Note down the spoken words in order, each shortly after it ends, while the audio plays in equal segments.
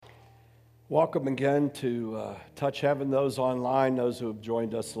Welcome again to Touch Heaven, those online, those who have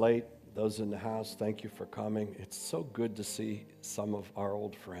joined us late, those in the house, thank you for coming. It's so good to see some of our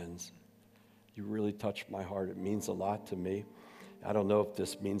old friends. You really touched my heart. It means a lot to me. I don't know if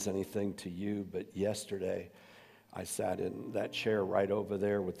this means anything to you, but yesterday I sat in that chair right over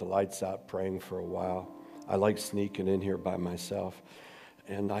there with the lights out praying for a while. I like sneaking in here by myself.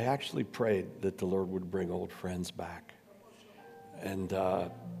 And I actually prayed that the Lord would bring old friends back. And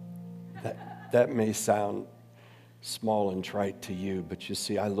that may sound small and trite to you, but you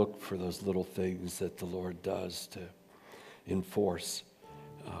see, I look for those little things that the Lord does to enforce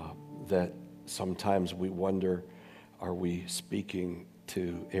that sometimes we wonder, are we speaking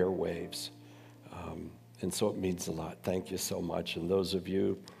to airwaves? And so it means a lot. Thank you so much. And those of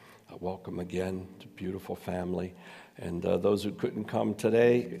you, welcome again to beautiful family. And those who couldn't come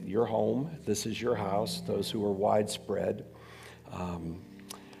today, you're home. This is your house. Those who are widespread.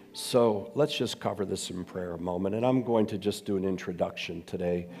 So let's just cover this in prayer a moment. And I'm going to just do an introduction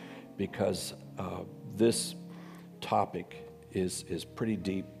today because this topic is pretty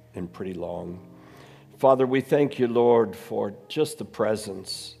deep and pretty long. Father, we thank you, Lord, for just the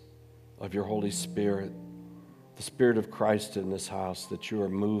presence of your Holy Spirit, the Spirit of Christ in this house, that you are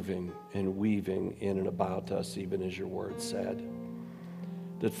moving and weaving in and about us, even as your word said.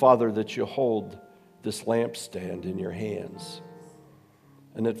 That, Father, that you hold this lampstand in your hands.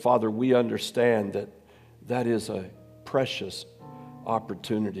 And that, Father, we understand that that is a precious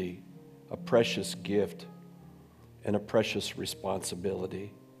opportunity, a precious gift, and a precious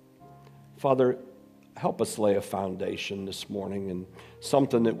responsibility. Father, help us lay a foundation this morning and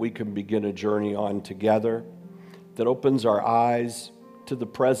something that we can begin a journey on together that opens our eyes to the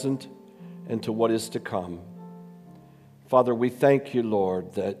present and to what is to come. Father, we thank you,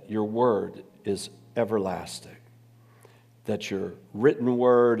 Lord, that your word is everlasting. That your written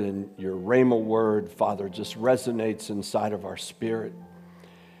word and your rhema word, Father, just resonates inside of our spirit.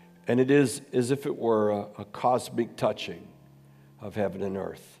 And it is as if it were a cosmic touching of heaven and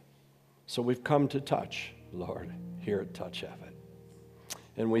earth. So we've come to touch, Lord, here at Touch Heaven.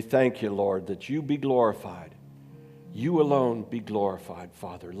 And we thank you, Lord, that you be glorified. You alone be glorified,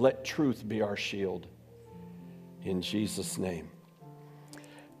 Father. Let truth be our shield. In Jesus' name,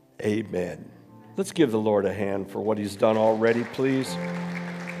 amen. Let's give the Lord a hand for what he's done already, please.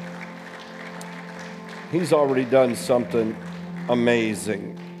 He's already done something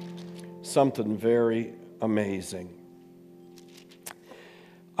amazing, something very amazing.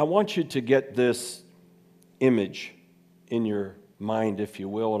 I want you to get this image in your mind, if you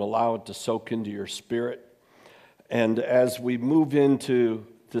will, and allow it to soak into your spirit. And as we move into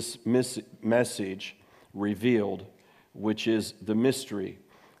this message revealed, which is the mystery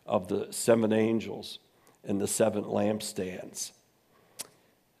of the seven angels and the seven lampstands.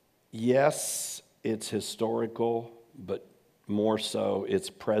 Yes, it's historical, but more so it's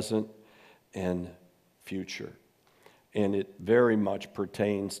present and future. And it very much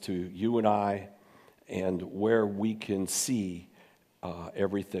pertains to you and I and where we can see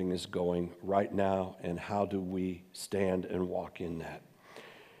everything is going right now and how do we stand and walk in that.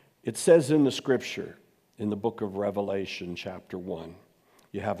 It says in the scripture, in the book of Revelation, chapter 1,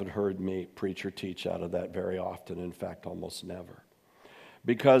 you haven't heard me preach or teach out of that very often, in fact, almost never.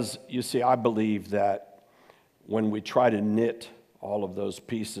 Because, you see, I believe that when we try to knit all of those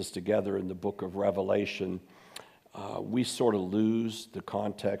pieces together in the book of Revelation, we sort of lose the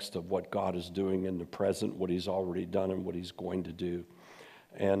context of what God is doing in the present, what he's already done and what he's going to do.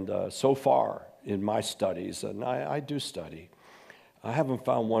 And so far in my studies, and I do study, I haven't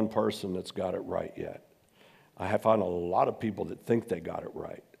found one person that's got it right yet. I have found a lot of people that think they got it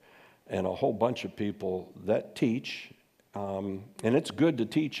right, and a whole bunch of people that teach, and it's good to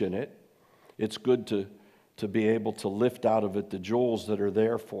teach in it. It's good to be able to lift out of it the jewels that are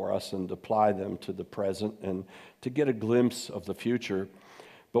there for us and apply them to the present and to get a glimpse of the future.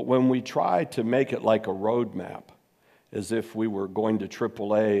 But when we try to make it like a roadmap, as if we were going to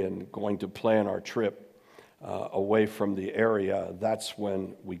AAA and going to plan our trip away from the area, that's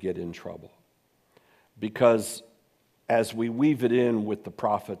when we get in trouble. Because as we weave it in with the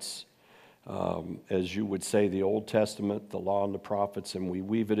prophets, as you would say, the Old Testament, the law and the prophets, and we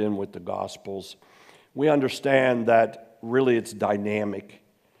weave it in with the Gospels, we understand that really it's dynamic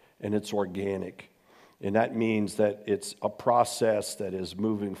and it's organic. And that means that it's a process that is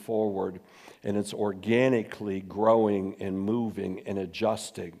moving forward and it's organically growing and moving and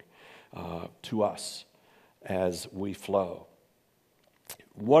adjusting to us as we flow.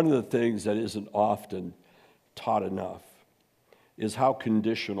 One of the things that isn't often taught enough is how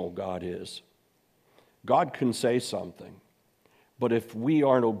conditional God is. God can say something, but if we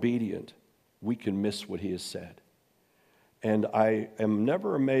aren't obedient, we can miss what he has said. And I am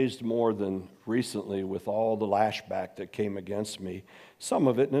never amazed more than recently with all the lashback that came against me. Some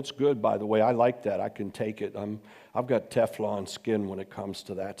of it, and it's good, by the way. I like that. I can take it. I've got Teflon skin when it comes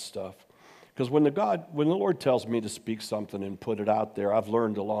to that stuff. Because when the Lord tells me to speak something and put it out there, I've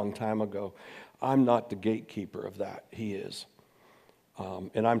learned a long time ago, I'm not the gatekeeper of that. He is.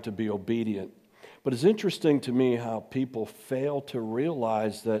 And I'm to be obedient. But it's interesting to me how people fail to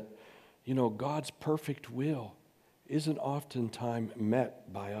realize that, God's perfect will isn't oftentimes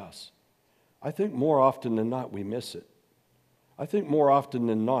met by us. I think more often than not, we miss it. I think more often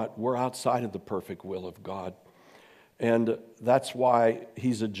than not, we're outside of the perfect will of God. And that's why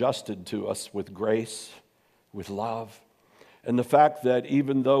he's adjusted to us with grace, with love. And the fact that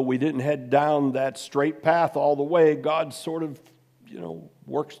even though we didn't head down that straight path all the way, God sort of,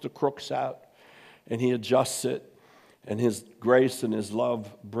 works the crooks out and he adjusts it. And his grace and his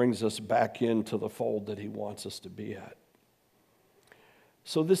love brings us back into the fold that he wants us to be at.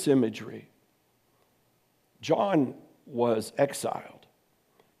 So this imagery, John was exiled,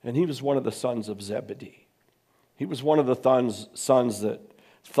 and he was one of the sons of Zebedee. He was one of the sons that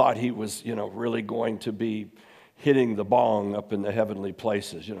thought he was, really going to be hitting the bong up in the heavenly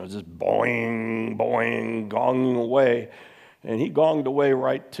places, just boing, boing, gonging away. And he gonged away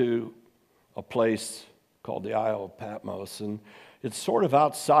right to a place called the Isle of Patmos. And it's sort of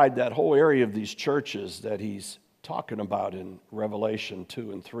outside that whole area of these churches that he's talking about in Revelation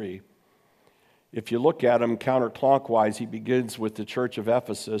 2 and 3. If you look at him counterclockwise, he begins with the church of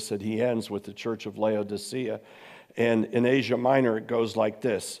Ephesus and he ends with the church of Laodicea. And in Asia Minor, it goes like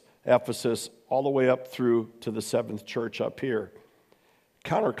this: Ephesus all the way up through to the seventh church up here,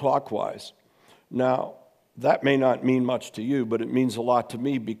 counterclockwise. Now, that may not mean much to you, but it means a lot to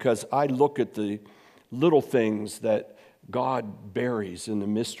me because I look at the little things that God buries in the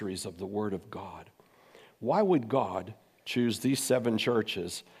mysteries of the Word of God. Why would God choose these 7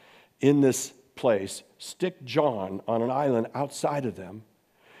 churches in this place, stick John on an island outside of them,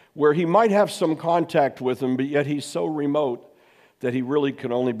 where he might have some contact with them, but yet he's so remote that he really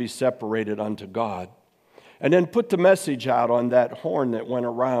can only be separated unto God? And then put the message out on that horn that went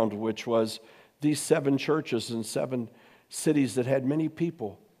around, which was these 7 churches in 7 cities that had many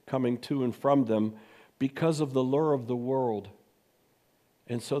people coming to and from them because of the lure of the world.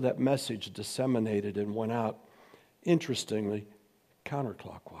 And so that message disseminated and went out, interestingly,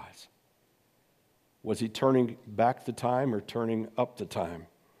 counterclockwise. Was he turning back the time or turning up the time?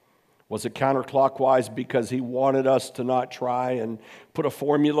 Was it counterclockwise because he wanted us to not try and put a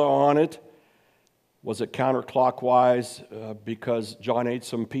formula on it? Was it counterclockwise because John ate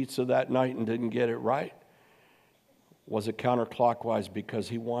some pizza that night and didn't get it right? Was it counterclockwise because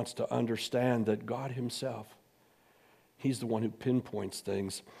he wants to understand that God himself, he's the one who pinpoints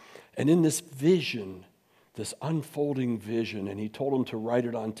things? And in this vision, this unfolding vision, and he told him to write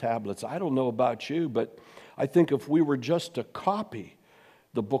it on tablets. I don't know about you, but I think if we were just to copy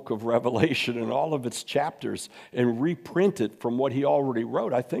the book of Revelation and all of its chapters and reprint it from what he already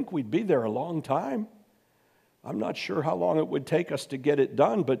wrote, I think we'd be there a long time. I'm not sure how long it would take us to get it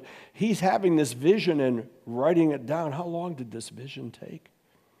done, but he's having this vision and writing it down. How long did this vision take?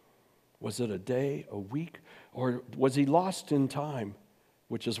 Was it a day, a week, or was he lost in time,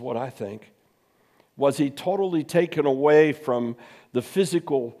 which is what I think? Was he totally taken away from the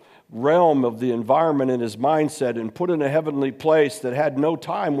physical realm of the environment in his mindset and put in a heavenly place that had no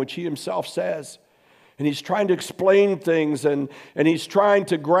time, which he himself says? And he's trying to explain things and he's trying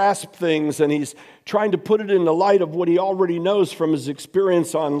to grasp things and he's trying to put it in the light of what he already knows from his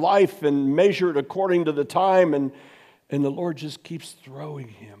experience on life and measure it according to the time. And the Lord just keeps throwing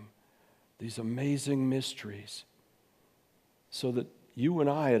him these amazing mysteries so that you and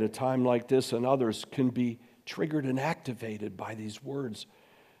I at a time like this and others can be triggered and activated by these words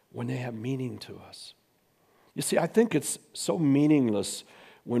when they have meaning to us. You see, I think it's so meaningless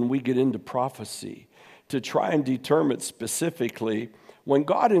when we get into prophecy to try and determine specifically when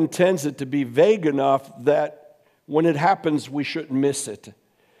God intends it to be vague enough that when it happens, we shouldn't miss it.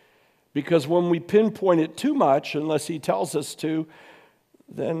 Because when we pinpoint it too much, unless he tells us to,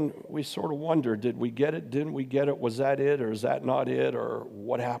 then we sort of wonder, did we get it? Didn't we get it? Was that it? Or is that not it? Or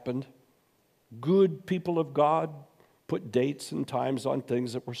what happened? Good people of God put dates and times on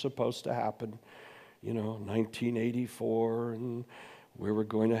things that were supposed to happen. 1984, and we were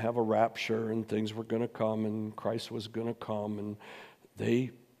going to have a rapture, and things were going to come, and Christ was going to come, and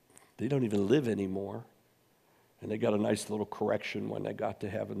they don't even live anymore. And they got a nice little correction when they got to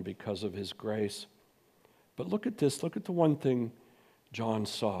heaven because of his grace. But look at this. Look at the one thing John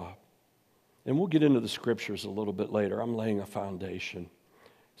saw. And we'll get into the scriptures a little bit later. I'm laying a foundation.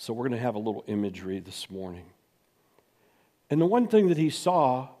 So we're going to have a little imagery this morning. And the one thing that he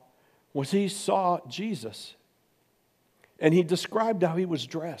saw was he saw Jesus. And he described how he was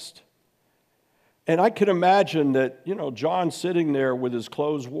dressed. And I can imagine that, John sitting there with his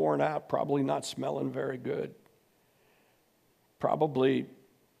clothes worn out, probably not smelling very good, probably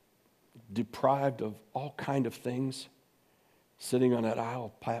deprived of all kind of things, sitting on that Isle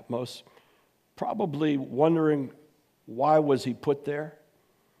of Patmos, probably wondering, why was he put there?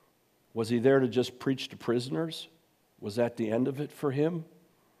 Was he there to just preach to prisoners? Was that the end of it for him?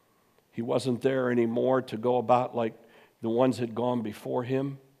 He wasn't there anymore to go about like the ones had gone before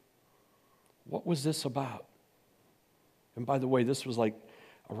him. What was this about? And by the way, this was like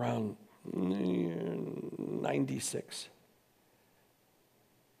around 96.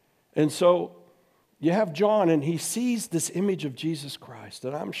 And so you have John, and he sees this image of Jesus Christ,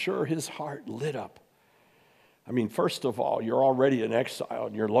 and I'm sure his heart lit up. I mean, first of all, you're already in exile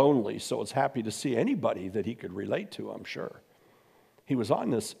and you're lonely, so it's happy to see anybody that he could relate to, I'm sure. He was on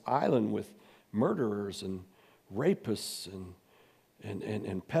this island with murderers and rapists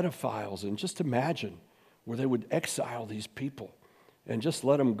and pedophiles, and just imagine where they would exile these people and just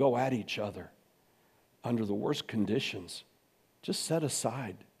let them go at each other under the worst conditions, just set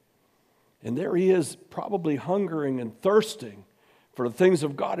aside. And there he is, probably hungering and thirsting for the things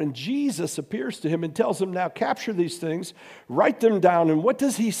of God. And Jesus appears to him and tells him, now capture these things, write them down. And what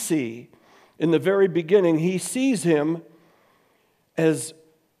does he see? In the very beginning, he sees him as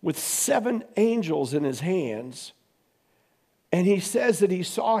with 7 angels in his hands. And he says that he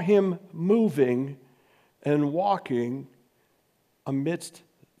saw him moving and walking amidst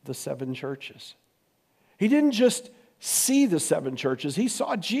the 7 churches. He didn't just see the 7 churches. He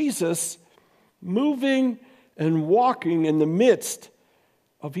saw Jesus moving and walking in the midst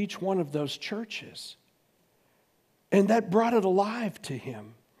of each one of those churches. And that brought it alive to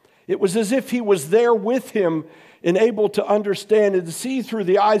him. It was as if he was there with him and able to understand and to see through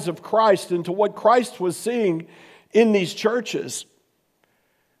the eyes of Christ into what Christ was seeing in these churches.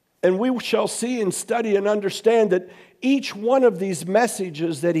 And we shall see and study and understand that each one of these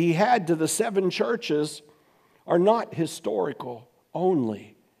messages that he had to the 7 churches are not historical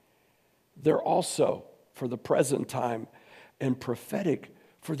only. They're also for the present time and prophetic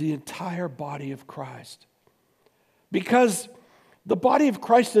for the entire body of Christ. Because the body of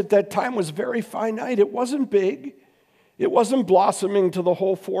Christ at that time was very finite. It wasn't big. It wasn't blossoming to the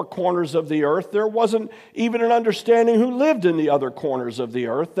whole 4 corners of the earth. There wasn't even an understanding who lived in the other corners of the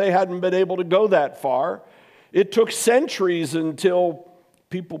earth. They hadn't been able to go that far. It took centuries until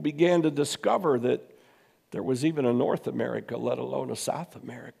people began to discover that there was even a North America, let alone a South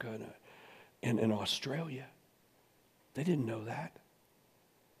America and in Australia. They didn't know that.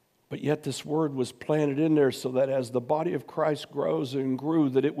 But yet this word was planted in there so that as the body of Christ grows and grew,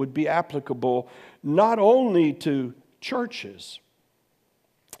 that it would be applicable not only to churches,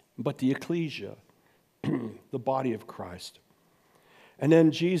 but the ecclesia, the body of Christ. And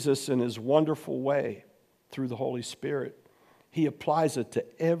then Jesus, in his wonderful way, through the Holy Spirit, he applies it to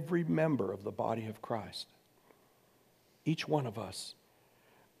every member of the body of Christ. Each one of us.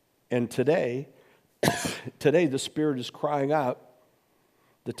 And today the Spirit is crying out,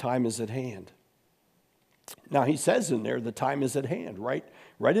 the time is at hand. Now, he says in there, the time is at hand, right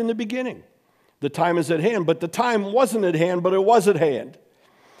in the beginning. The time is at hand, but the time wasn't at hand, but it was at hand.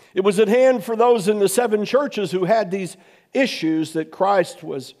 It was at hand for those in the 7 churches who had these issues that Christ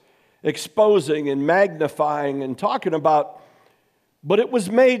was exposing and magnifying and talking about. But it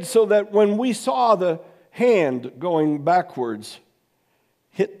was made so that when we saw the hand going backwards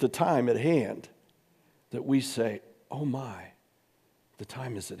hit the time at hand, that we say, oh my, the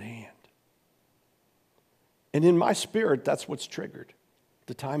time is at hand. And in my spirit, that's what's triggered.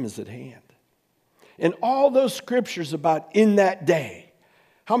 The time is at hand. And all those scriptures about in that day,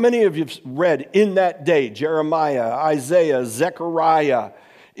 how many of you have read in that day? Jeremiah, Isaiah, Zechariah,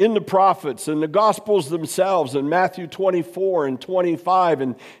 in the prophets and the Gospels themselves, in Matthew 24 and 25,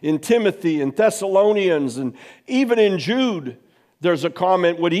 and in Timothy and Thessalonians, and even in Jude, there's a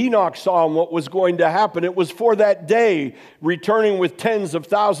comment what Enoch saw and what was going to happen. It was for that day, returning with tens of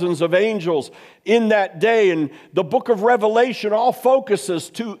thousands of angels in that day. And the book of Revelation all focuses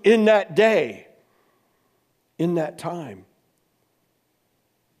to in that day, in that time.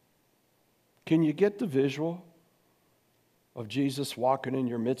 Can you get the visual of Jesus walking in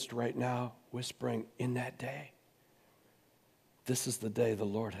your midst right now, whispering, in that day? This is the day the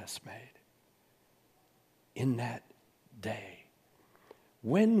Lord has made. In that day.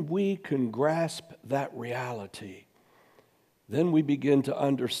 When we can grasp that reality, then we begin to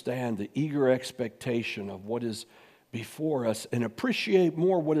understand the eager expectation of what is before us and appreciate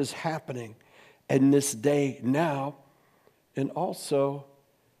more what is happening in this day now. And also,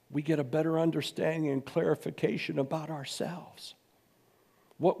 we get a better understanding and clarification about ourselves,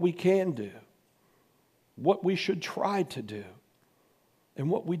 what we can do, what we should try to do, and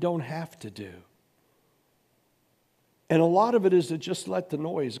what we don't have to do. And a lot of it is to just let the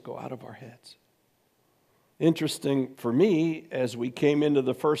noise go out of our heads. Interesting for me, as we came into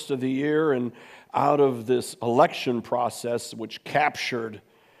the first of the year and out of this election process, which captured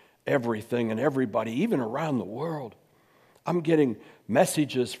everything and everybody, even around the world, I'm getting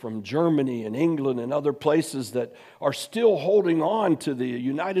messages from Germany and England and other places that are still holding on to the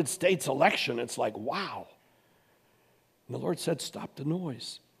United States election. It's like, wow. And the Lord said, stop the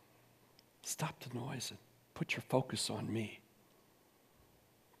noise. Stop the noise and put your focus on me.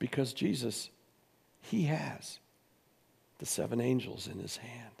 Because Jesus, he has the 7 angels in his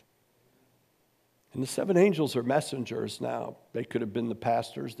hand. And the 7 angels are messengers now. They could have been the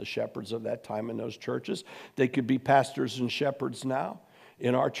pastors, the shepherds of that time in those churches. They could be pastors and shepherds now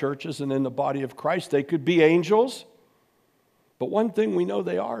in our churches and in the body of Christ. They could be angels. But one thing we know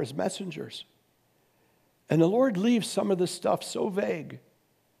they are is messengers. And the Lord leaves some of this stuff so vague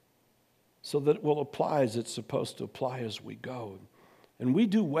so that it will apply as it's supposed to apply as we go. And we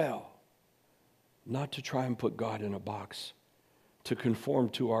do well not to try and put God in a box, to conform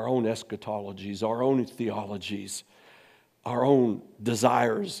to our own eschatologies, our own theologies, our own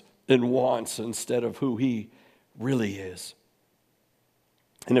desires and wants instead of who he really is.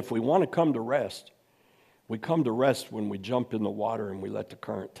 And if we want to come to rest, we come to rest when we jump in the water and we let the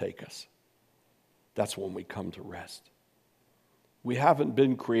current take us. That's when we come to rest. We haven't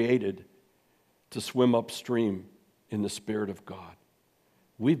been created to swim upstream in the Spirit of God.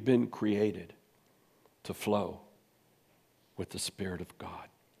 We've been created to flow with the Spirit of God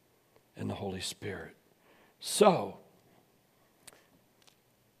and the Holy Spirit. So,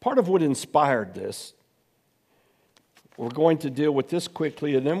 part of what inspired this, we're going to deal with this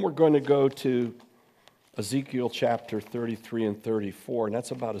quickly, and then we're going to go to Ezekiel chapter 33 and 34, and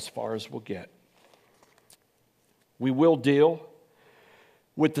that's about as far as we'll get. We will deal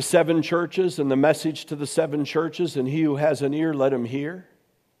with the 7 churches and the message to the 7 churches, and he who has an ear, let him hear.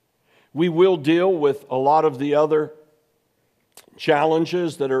 We will deal with a lot of the other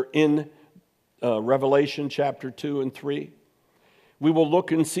challenges that are in Revelation chapter 2 and 3. We will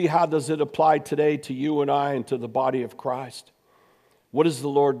look and see how does it apply today to you and I and to the body of Christ. What is the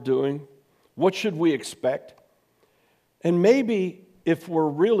Lord doing? What should we expect? And maybe if we're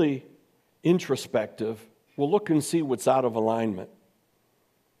really introspective, we'll look and see what's out of alignment,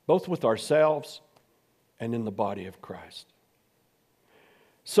 both with ourselves and in the body of Christ.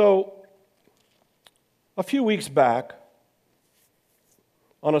 So, a few weeks back,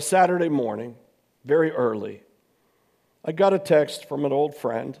 on a Saturday morning, very early, I got a text from an old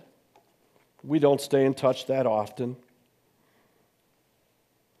friend. We don't stay in touch that often.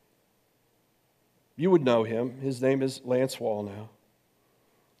 You would know him. His name is Lance Wallnow.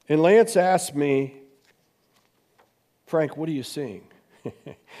 And Lance asked me, Frank, what are you seeing?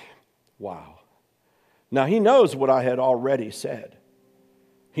 Wow. Now, he knows what I had already said.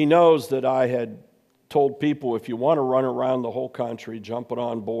 He knows that I had told people, if you want to run around the whole country jumping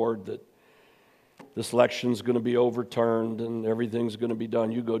on board that this election's going to be overturned and everything's going to be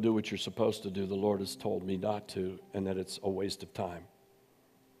done, you go do what you're supposed to do. The Lord has told me not to, and that it's a waste of time.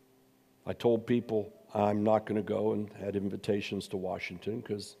 I told people I'm not going to go and had invitations to Washington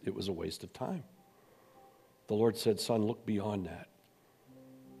because it was a waste of time. The Lord said, son, look beyond that.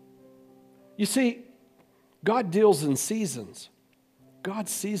 You see, God deals in seasons.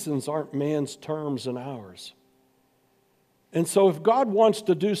 God's seasons aren't man's terms and ours. And so if God wants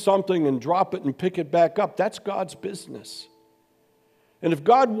to do something and drop it and pick it back up, that's God's business. And if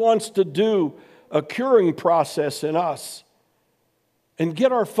God wants to do a curing process in us and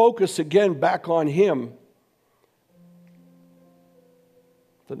get our focus again back on him,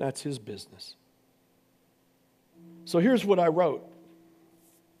 then that's his business. So here's what I wrote.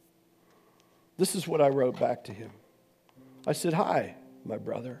 This is what I wrote back to him. I said, hi, my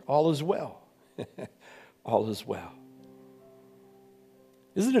brother, all is well. All is well.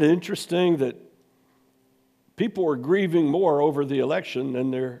 Isn't it interesting that people are grieving more over the election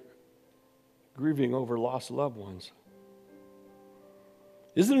than they're grieving over lost loved ones?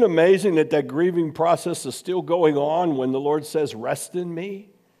 Isn't it amazing that that grieving process is still going on when the Lord says, rest in me?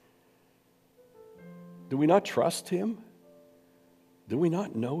 Do we not trust him? Do we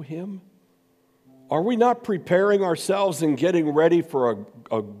not know him? Are we not preparing ourselves and getting ready for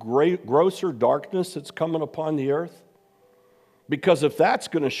a grosser darkness that's coming upon the earth? Because if that's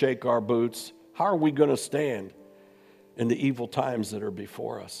going to shake our boots, how are we going to stand? in the evil times that are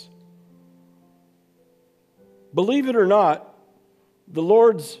before us. Believe it or not, the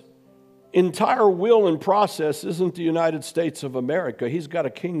Lord's entire will and process isn't the United States of America. He's got a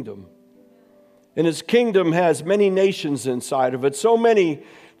kingdom. And his kingdom has many nations inside of it, so many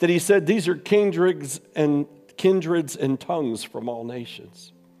that he said these are kindreds and tongues from all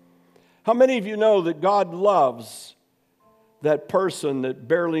nations. How many of you know that God loves that person that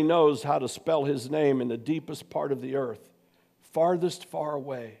barely knows how to spell his name in the deepest part of the earth, farthest far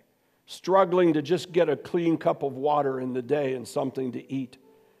away, struggling to just get a clean cup of water in the day and something to eat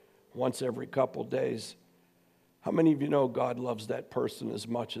once every couple days? How many of you know God loves that person as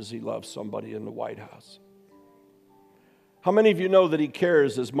much as he loves somebody in the White House? How many of you know that he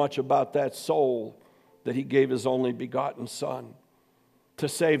cares as much about that soul that he gave his only begotten Son to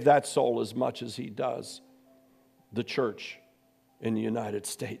save that soul as much as he does the church in the United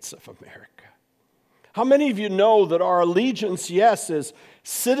States of America? How many of you know that our allegiance, yes, as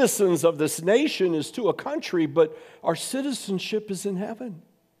citizens of this nation is to a country, but our citizenship is in heaven?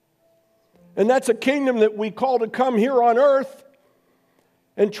 And that's a kingdom that we call to come here on earth.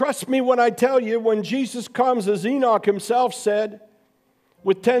 And trust me when I tell you, when Jesus comes, as Enoch himself said,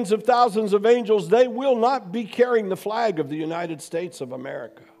 with tens of thousands of angels, they will not be carrying the flag of the United States of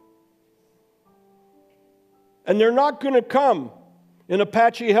America. And they're not going to come in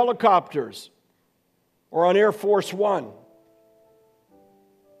Apache helicopters or on Air Force One.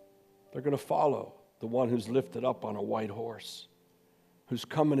 They're going to follow the one who's lifted up on a white horse, who's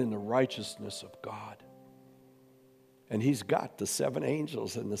coming in the righteousness of God. And he's got the 7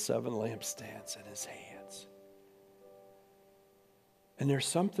 angels and the 7 lampstands in his hands. And there's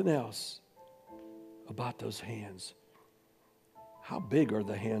something else about those hands. How big are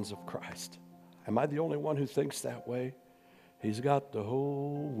the hands of Christ? Am I the only one who thinks that way? He's got the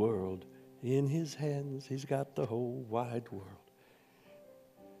whole world in his hands. He's got the whole wide world.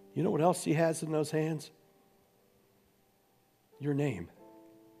 You know what else he has in those hands? Your name.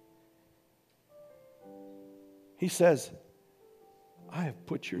 He says, I have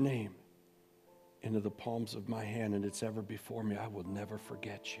put your name into the palms of my hand, and it's ever before me. I will never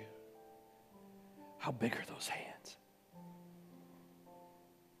forget you. How big are those hands?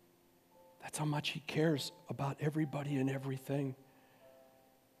 That's how much he cares about everybody and everything.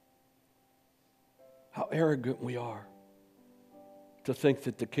 How arrogant we are to think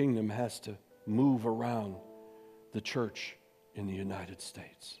that the kingdom has to move around the church in the United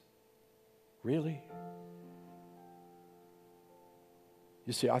States. Really?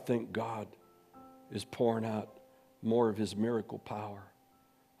 You see, I think God is pouring out more of his miracle power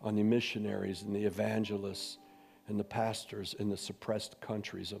on the missionaries and the evangelists and the pastors in the suppressed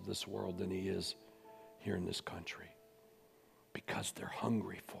countries of this world than he is here in this country. Because they're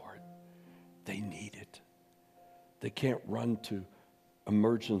hungry for it. They need it. They can't run to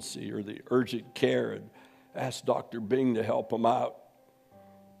emergency or the urgent care and ask Dr. Bing to help them out.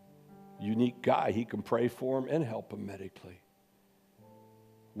 Unique guy, he can pray for them and help them medically.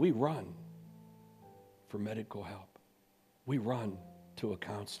 We run for medical help. We run to a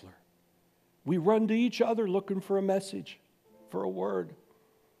counselor. We run to each other looking for a message, for a word.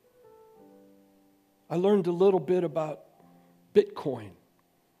 I learned a little bit about Bitcoin.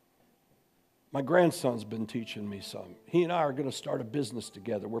 My grandson's been teaching me some. He and I are going to start a business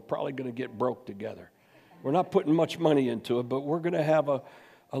together. We're probably going to get broke together. We're not putting much money into it, but we're going to have a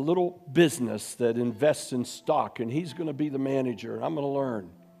little business that invests in stock, and he's going to be the manager, and I'm going to learn.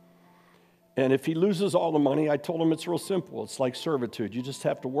 And if he loses all the money, I told him it's real simple. It's like servitude. You just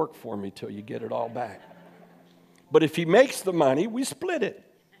have to work for me till you get it all back. But if he makes the money, we split it.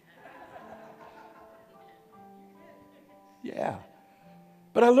 Yeah.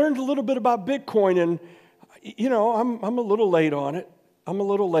 But I learned a little bit about Bitcoin, and, you know, I'm a little late on it.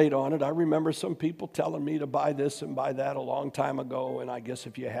 I remember some people telling me to buy this and buy that a long time ago, and I guess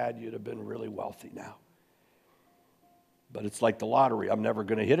if you had, you'd have been really wealthy now. But it's like the lottery. I'm never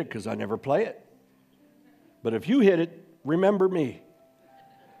going to hit it because I never play it. But if you hit it, remember me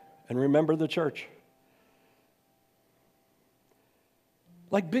and remember the church.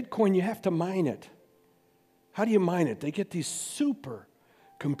 Like Bitcoin, you have to mine it. How do you mine it? They get these super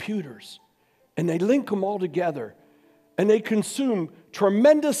computers and they link them all together and they consume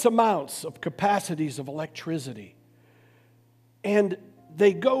tremendous amounts of capacities of electricity. And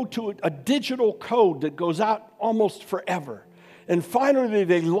they go to a digital code that goes out almost forever. And finally,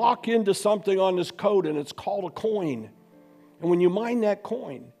 they lock into something on this code, and it's called a coin. And when you mine that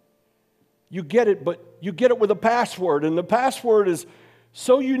coin, you get it, but you get it with a password. And the password is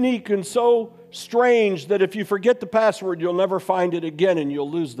so unique and so strange that if you forget the password, you'll never find it again, and you'll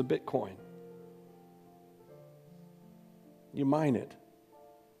lose the Bitcoin. You mine it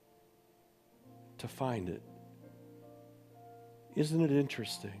to find it. Isn't it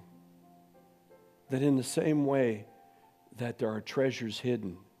interesting that in the same way that there are treasures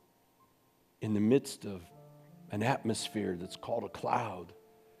hidden in the midst of an atmosphere that's called a cloud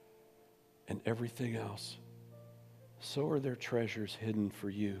and everything else, so are there treasures hidden for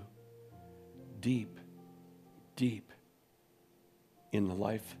you deep, deep in the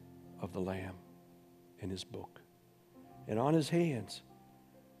life of the Lamb in His book. And on His hands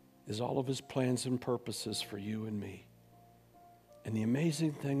is all of His plans and purposes for you and me. And the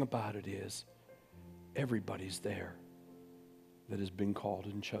amazing thing about it is everybody's there that has been called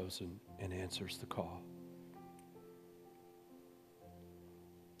and chosen and answers the call.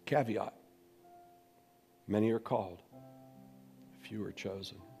 Caveat: many are called, few are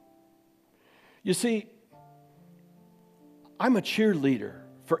chosen. You see, I'm a cheerleader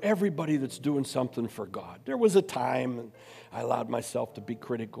for everybody that's doing something for God. There was a time and I allowed myself to be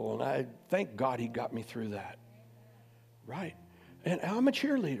critical, and I thank God He got me through that. Right? And I'm a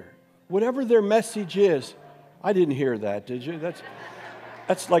cheerleader. Whatever their message is, I didn't hear that, did you?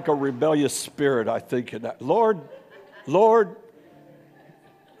 That's like a rebellious spirit, I think. Lord.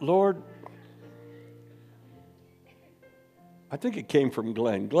 I think it came from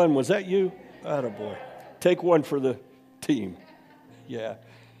Glenn. Glenn, was that you? Attaboy. Take one for the team. Yeah.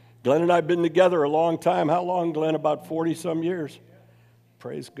 Glenn and I have been together a long time. How long, Glenn? About 40-some years.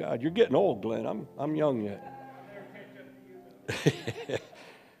 Praise God. You're getting old, Glenn. I'm young yet.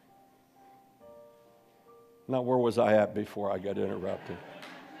 Now, where was I at before I got interrupted?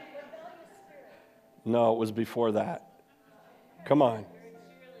 No, it was before that. Come on.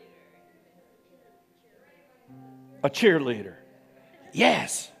 A cheerleader.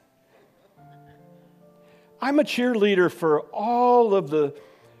 Yes. I'm a cheerleader for all of the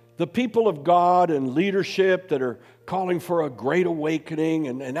people of God and leadership that are calling for a great awakening,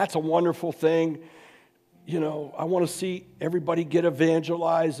 and that's a wonderful thing. You know, I want to see everybody get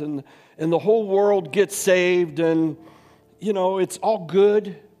evangelized and the whole world get saved, and, you know, it's all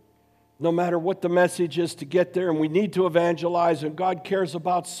good no matter what the message is to get there, and we need to evangelize, and God cares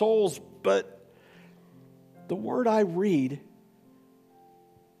about souls, but the word I read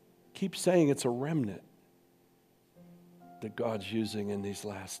keeps saying it's a remnant that God's using in these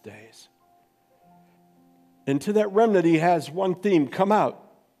last days. And to that remnant, He has one theme: come out.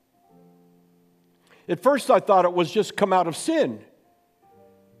 At first I thought it was just come out of sin,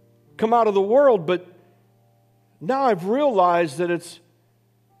 come out of the world, but now I've realized that it's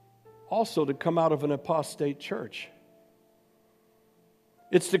also to come out of an apostate church.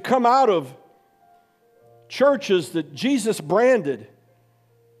 It's to come out of churches that Jesus branded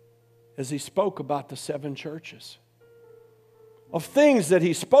as He spoke about the 7 churches. Of things that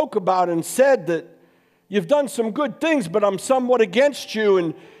He spoke about and said that you've done some good things, but I'm somewhat against you,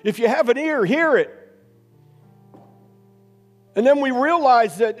 and if you have an ear, hear it. And then we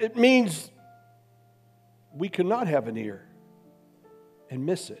realize that it means we cannot have an ear and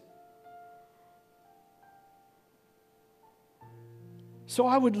miss it. So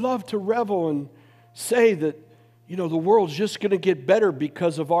I would love to revel and say that, you know, the world's just going to get better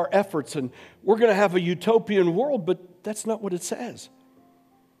because of our efforts, and we're going to have a utopian world, but that's not what it says.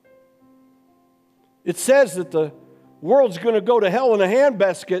 It says that the world's going to go to hell in a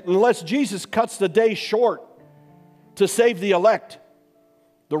handbasket unless Jesus cuts the day short to save the elect,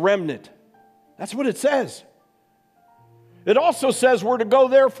 the remnant. That's what it says. It also says we're to go,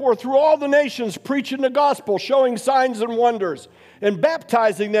 therefore, through all the nations, preaching the gospel, showing signs and wonders, and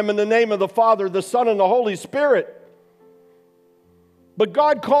baptizing them in the name of the Father, the Son, and the Holy Spirit. But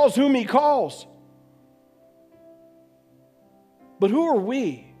God calls whom He calls. But who are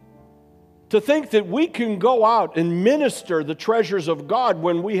we to think that we can go out and minister the treasures of God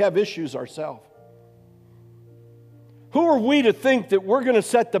when we have issues ourselves? Who are we to think that we're going to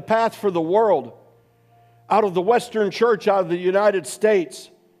set the path for the world out of the Western church, out of the United States,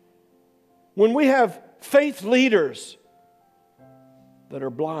 when we have faith leaders that are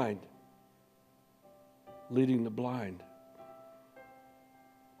blind, leading the blind?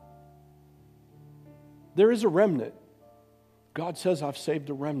 There is a remnant. God says, I've saved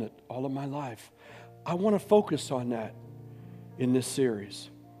a remnant all of my life. I want to focus on that in this series.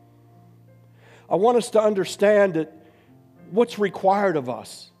 I want us to understand that what's required of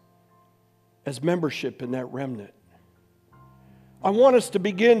us as membership in that remnant. I want us to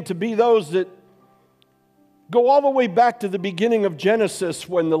begin to be those that go all the way back to the beginning of Genesis,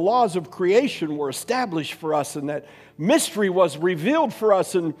 when the laws of creation were established for us and that mystery was revealed for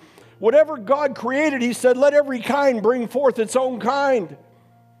us, and whatever God created, He said, let every kind bring forth its own kind.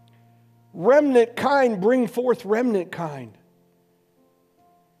 Remnant kind bring forth remnant kind.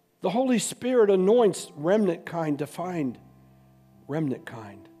 The Holy Spirit anoints remnant kind to find remnant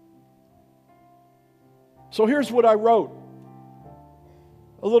kind. So here's what I wrote.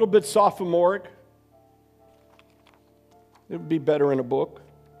 A little bit sophomoric. It would be better in a book,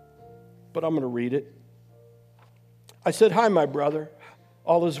 but I'm going to read it. I said, "Hi, my brother.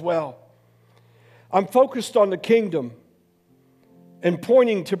 All is well. I'm focused on the kingdom and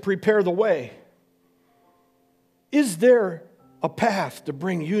pointing to prepare the way. Is there a path to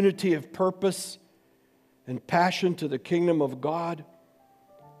bring unity of purpose and passion to the kingdom of God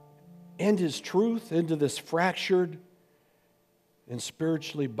and His truth into this fractured and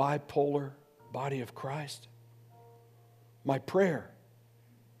spiritually bipolar body of Christ? My prayer,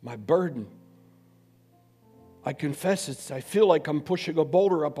 my burden, I confess I feel like I'm pushing a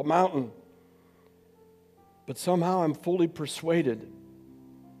boulder up a mountain, but somehow I'm fully persuaded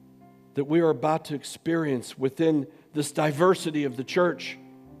that we are about to experience within this diversity of the church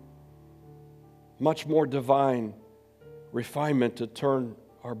much more divine refinement to turn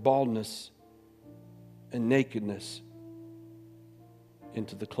our baldness and nakedness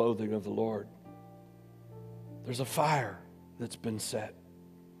into the clothing of the Lord. There's a fire that's been set.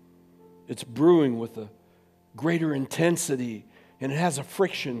 It's brewing with a greater intensity, and it has a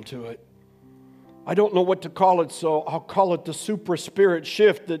friction to it. I don't know what to call it, so I'll call it the super spirit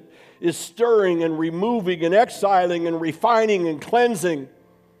shift that is stirring and removing and exiling and refining and cleansing,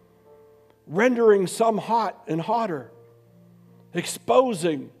 rendering some hot and hotter,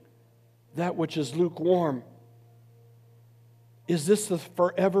 exposing that which is lukewarm. Is this the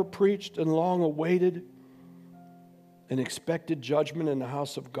forever preached and long awaited and expected judgment in the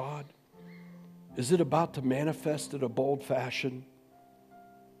house of God? Is it about to manifest in a bold fashion?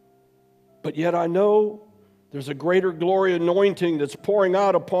 But yet I know there's a greater glory anointing that's pouring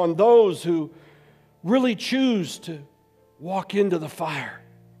out upon those who really choose to walk into the fire.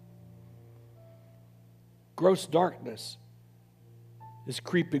 Gross darkness is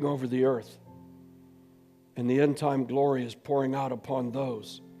creeping over the earth, and the end-time glory is pouring out upon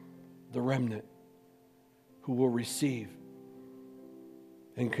those, the remnant, who will receive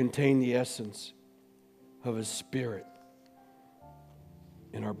and contain the essence of His Spirit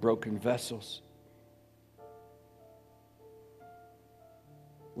in our broken vessels.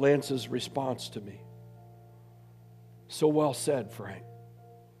 Lance's response to me: "So well said, Frank.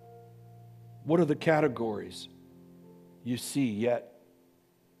 What are the categories you see yet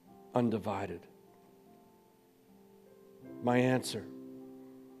undivided?" My answer: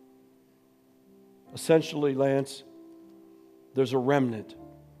 essentially, Lance, there's a remnant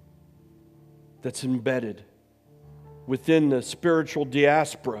that's embedded within the spiritual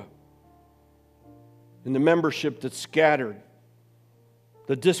diaspora, in the membership that's scattered,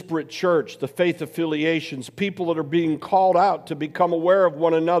 the disparate church, the faith affiliations, people that are being called out to become aware of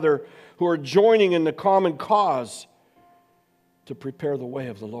one another, who are joining in the common cause to prepare the way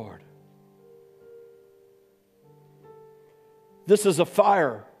of the Lord. This is a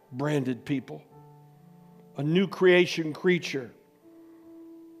fire-branded people, a new creation creature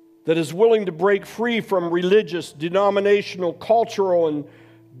that is willing to break free from religious, denominational, cultural, and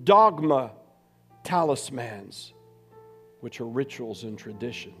dogma talismans, which are rituals and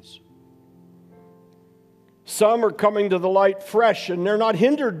traditions. Some are coming to the light fresh, and they're not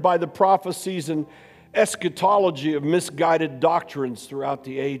hindered by the prophecies and eschatology of misguided doctrines throughout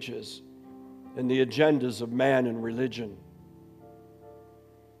the ages and the agendas of man and religion.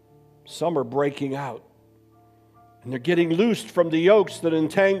 Some are breaking out, and they're getting loosed from the yokes that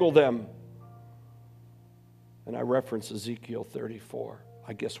entangle them. And I reference Ezekiel 34.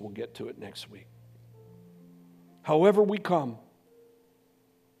 I guess we'll get to it next week. However we come,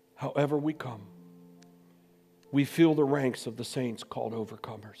 we fill the ranks of the saints called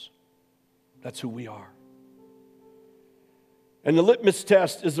overcomers. That's who we are. And the litmus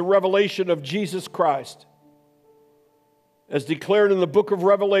test is the revelation of Jesus Christ, as declared in the book of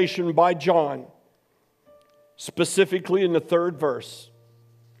Revelation by John, specifically in the 3rd verse,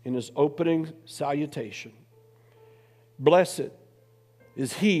 in his opening salutation. Blessed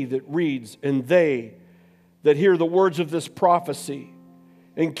is he that reads, and they that hear the words of this prophecy,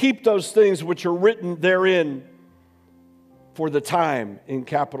 and keep those things which are written therein, for the time, in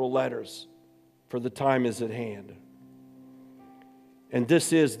capital letters, for the time is at hand. And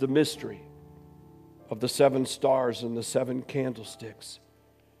this is the mystery of the 7 stars and the 7 candlesticks.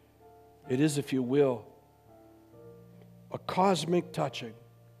 It is, if you will, a cosmic touching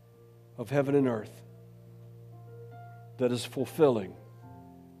of heaven and earth that is fulfilling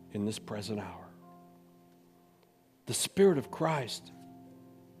in this present hour. The Spirit of Christ,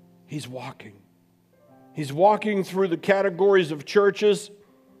 He's walking. He's walking through the categories of churches,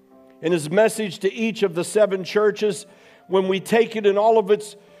 And his message to each of the 7 churches, when we take it in all of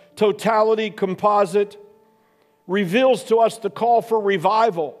its totality, composite, reveals to us the call for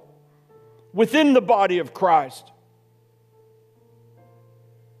revival within the body of Christ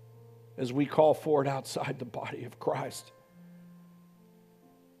as we call for it outside the body of Christ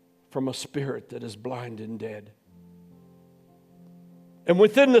from a spirit that is blind and dead. And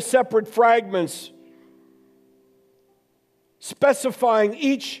within the separate fragments, specifying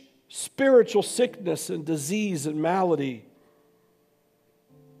each spiritual sickness and disease and malady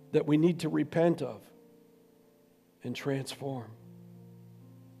that we need to repent of and transform.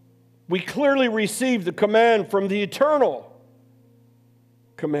 We clearly receive the command from the eternal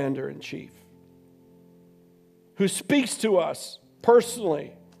Commander-in-Chief, who speaks to us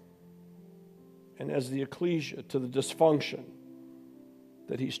personally and as the ecclesia to the dysfunction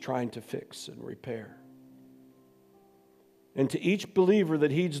that he's trying to fix and repair. And to each believer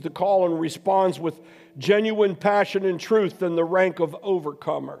that heeds the call and responds with genuine passion and truth, then the rank of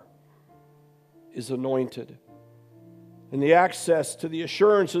overcomer is anointed. And the access to the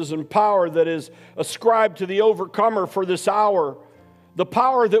assurances and power that is ascribed to the overcomer for this hour, the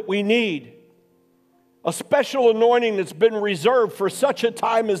power that we need, a special anointing that's been reserved for such a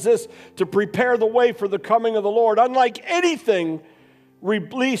time as this to prepare the way for the coming of the Lord, unlike anything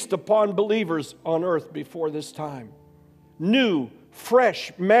released upon believers on earth before this time. New,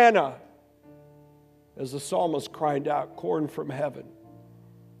 fresh manna, as the psalmist cried out, corn from heaven,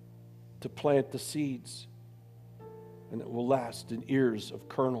 to plant the seeds, and it will last in ears of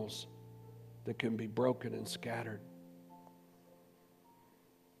kernels that can be broken and scattered.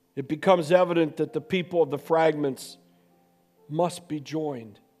 It becomes evident that the people of the fragments must be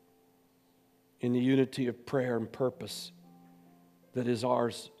joined in the unity of prayer and purpose that is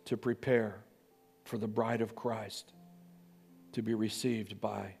ours to prepare for the bride of Christ to be received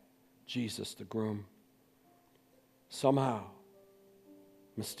by Jesus the groom. Somehow,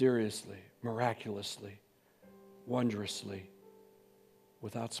 mysteriously, miraculously, wondrously,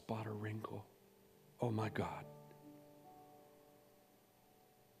 without spot or wrinkle. Oh my God.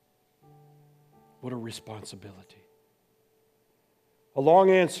 What a responsibility. A long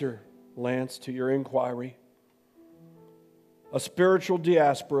answer, Lance, to your inquiry. A spiritual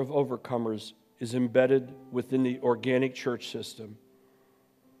diaspora of overcomers is embedded within the organic church system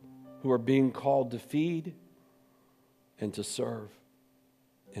who are being called to feed and to serve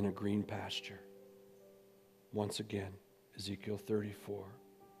in a green pasture. Once again, Ezekiel 34.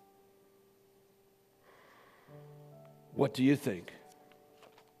 What do you think,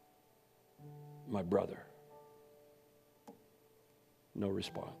 my brother? No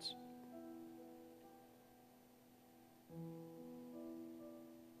response.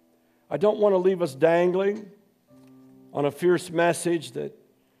 I don't want to leave us dangling on a fierce message that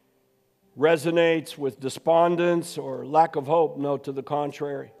resonates with despondence or lack of hope. No, to the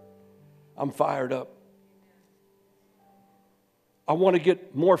contrary. I'm fired up. I want to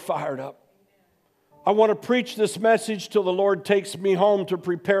get more fired up. I want to preach this message till the Lord takes me home to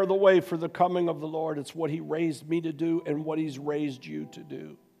prepare the way for the coming of the Lord. It's what He raised me to do and what He's raised you to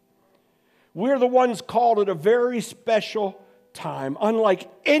do. We're the ones called at a very special time, unlike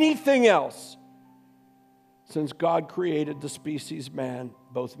anything else since God created the species man,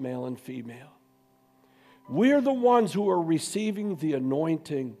 both male and female. We're the ones who are receiving the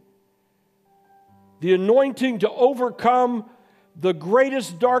anointing to overcome the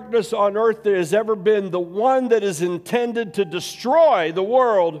greatest darkness on earth there has ever been, the one that is intended to destroy the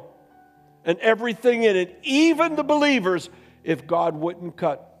world and everything in it, even the believers, if God wouldn't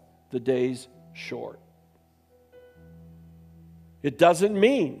cut the days short. It doesn't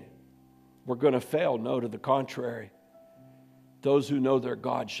mean we're going to fail. No, to the contrary. Those who know their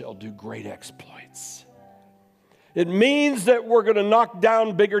God shall do great exploits. It means that we're going to knock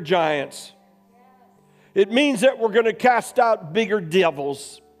down bigger giants. It means that we're going to cast out bigger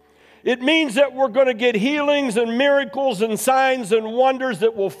devils. It means that we're going to get healings and miracles and signs and wonders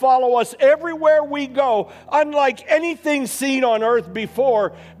that will follow us everywhere we go, unlike anything seen on earth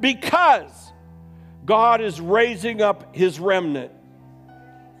before, because God is raising up His remnant.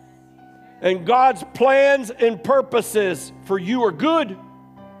 And God's plans and purposes for you are good,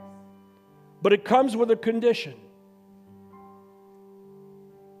 but it comes with a condition.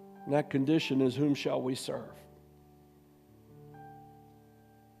 And that condition is, whom shall we serve?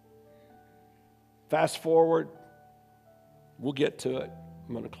 Fast forward, we'll get to it.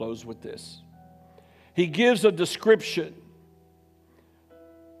 I'm going to close with this. He gives a description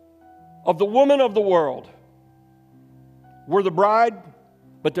of the woman of the world. We're the bride,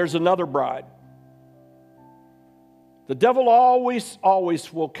 but there's another bride. The devil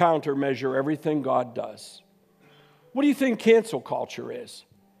always will countermeasure everything God does. What do you think cancel culture is?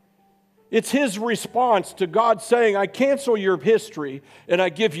 It's his response to God saying, I cancel your history and I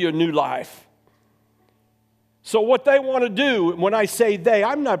give you a new life. So what they want to do, when I say they,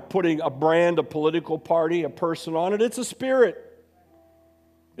 I'm not putting a brand, a political party, a person on it. It's a spirit.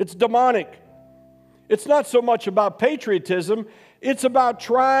 It's demonic. It's not so much about patriotism. It's about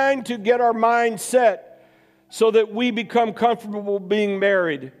trying to get our mind set so that we become comfortable being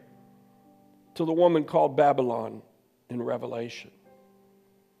married to the woman called Babylon in Revelation.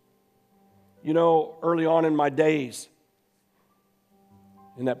 You know, early on in my days,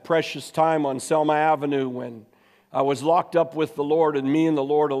 in that precious time on Selma Avenue when I was locked up with the Lord and me and the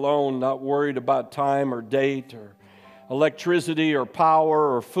Lord alone, not worried about time or date or electricity or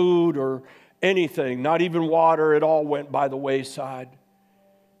power or food or anything, not even water, it all went by the wayside.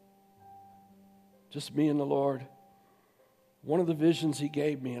 Just me and the Lord. One of the visions he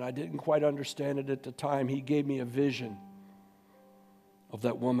gave me, and I didn't quite understand it at the time, he gave me a vision of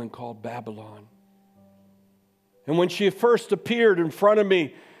that woman called Babylon. And when she first appeared in front of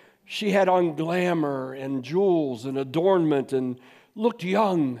me, she had on glamour and jewels and adornment and looked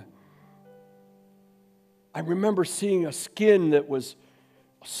young. I remember seeing a skin that was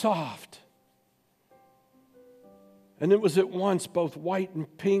soft. And it was at once both white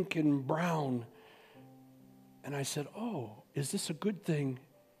and pink and brown. And I said, oh, is this a good thing?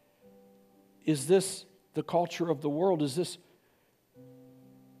 Is this the culture of the world? Is this?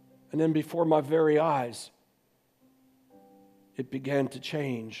 And then before my very eyes, it began to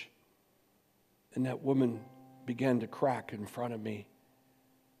change. And that woman began to crack in front of me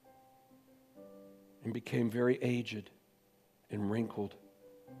and became very aged and wrinkled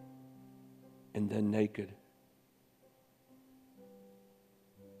and then naked.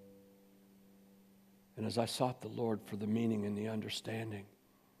 And as I sought the Lord for the meaning and the understanding,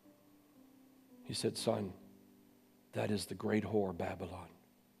 he said, son, that is the great whore Babylon.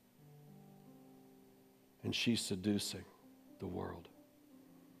 And she's seducing the world.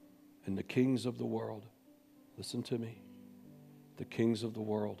 And the kings of the world, listen to me, the kings of the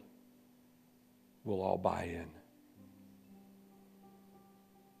world will all buy in.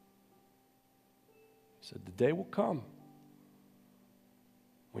 He said, the day will come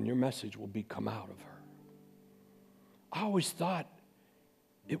when your message will be come out of her. I always thought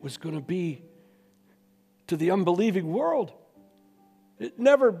it was going to be to the unbelieving world. It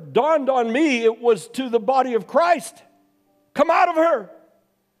never dawned on me it was to the body of Christ. Come out of her.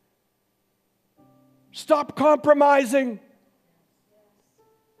 Stop compromising.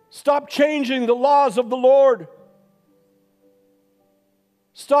 Stop changing the laws of the Lord.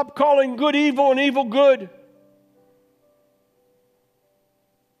 Stop calling good evil and evil good.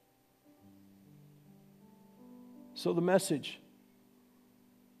 So the message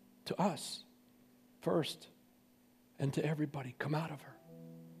to us first and to everybody, come out of her.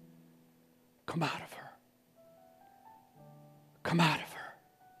 Come out of her. Come out of her.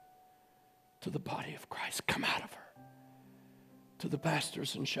 To the body of Christ, come out of her. To the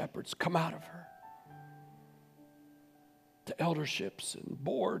pastors and shepherds, come out of her. To elderships and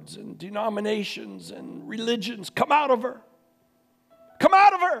boards and denominations and religions, come out of her. Come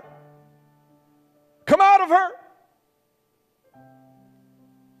out of her. Come out of her.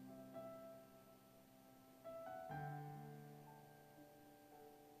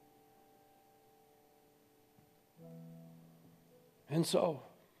 And so,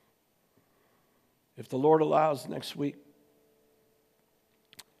 if the Lord allows next week,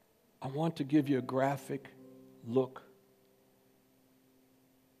 I want to give you a graphic look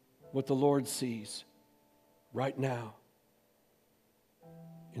what the Lord sees right now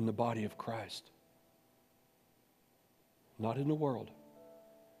in the body of Christ. Not in the world.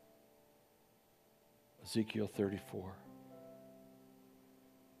 Ezekiel 34.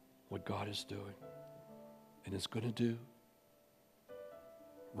 What God is doing and is going to do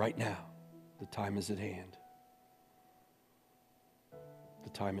right now. The time is at hand. The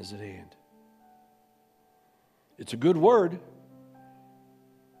time is at hand. It's a good word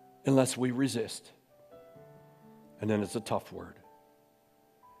unless we resist. And then it's a tough word.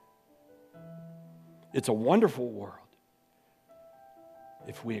 It's a wonderful world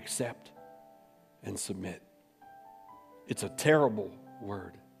if we accept and submit. It's a terrible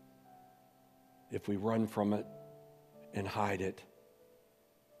word if we run from it and hide it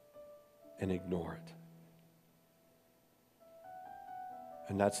and ignore it.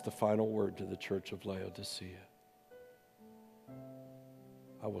 And that's the final word to the church of Laodicea.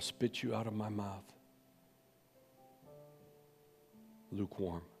 I will spit you out of my mouth.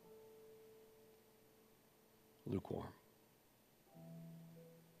 Lukewarm. Lukewarm.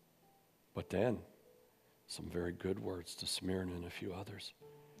 But then, some very good words to Smyrna and a few others.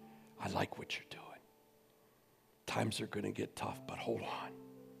 I like what you're doing. Times are going to get tough, but hold on.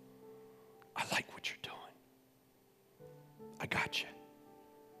 I like what you're doing. I got you.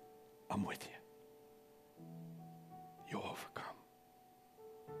 I'm with you. You'll overcome.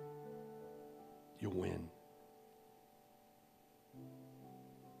 You'll win.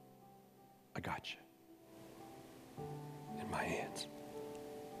 I got you in my hands.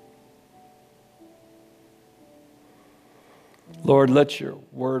 Lord, let your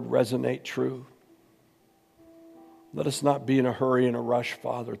word resonate true. Let us not be in a hurry and a rush,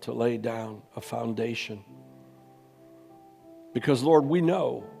 Father, to lay down a foundation. Because, Lord, we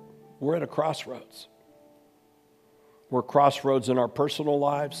know we're at a crossroads. We're at a crossroads in our personal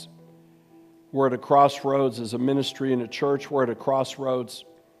lives. We're at a crossroads as a ministry and a church. We're at a crossroads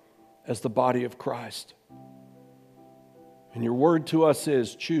as the body of Christ. And your word to us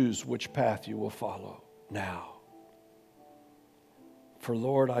is, choose which path you will follow now. For,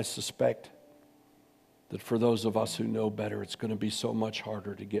 Lord, I suspect that for those of us who know better, it's going to be so much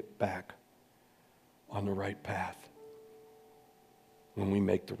harder to get back on the right path when we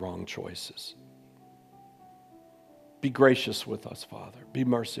make the wrong choices. Be gracious with us, Father. Be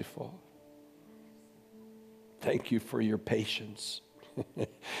merciful. Thank you for your patience.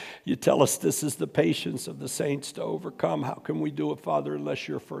 You tell us this is the patience of the saints to overcome. How can we do it, Father, unless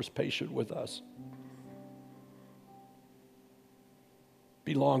you're first patient with us?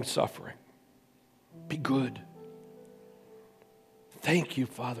 Be long-suffering. Be good. Thank you,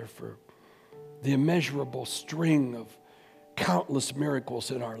 Father, for the immeasurable string of countless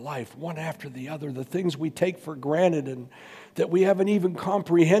miracles in our life, one after the other, the things we take for granted and that we haven't even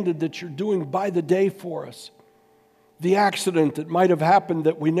comprehended that you're doing by the day for us. The accident that might have happened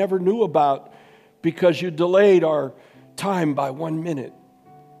that we never knew about because you delayed our time by 1 minute.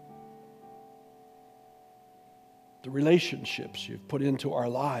 The relationships you've put into our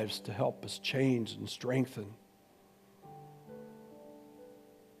lives to help us change and strengthen.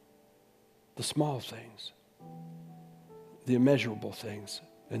 The small things, the immeasurable things,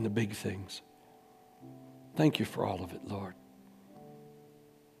 and the big things. Thank you for all of it, Lord.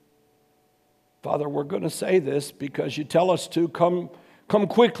 Father, we're going to say this because you tell us to come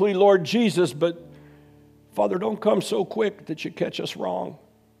quickly, Lord Jesus, but Father, don't come so quick that you catch us wrong.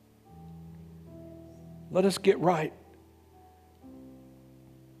 Let us get right.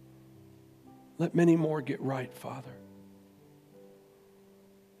 Let many more get right, Father.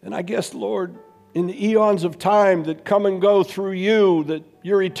 And I guess, Lord, in the eons of time that come and go through you, that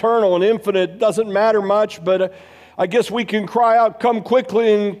you're eternal and infinite, doesn't matter much, but I guess we can cry out, come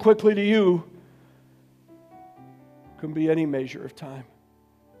quickly, and quickly to you can be any measure of time.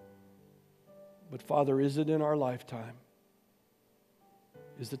 But Father, is it in our lifetime?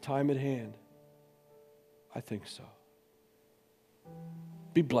 Is the time at hand? I think so.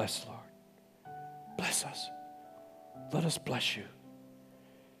 Be blessed, Lord. Bless us. Let us bless you.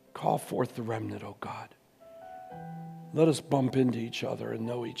 Call forth the remnant, oh God. Let us bump into each other and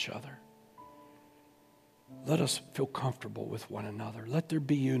know each other. Let us feel comfortable with one another. Let there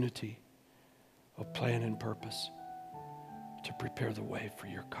be unity of plan and purpose to prepare the way for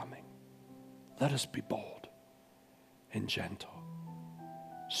your coming. Let us be bold and gentle,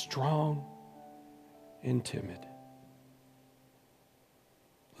 strong and timid.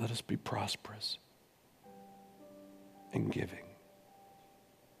 Let us be prosperous and giving,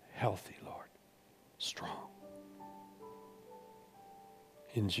 healthy, Lord, strong.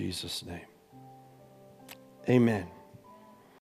 In Jesus' name, amen.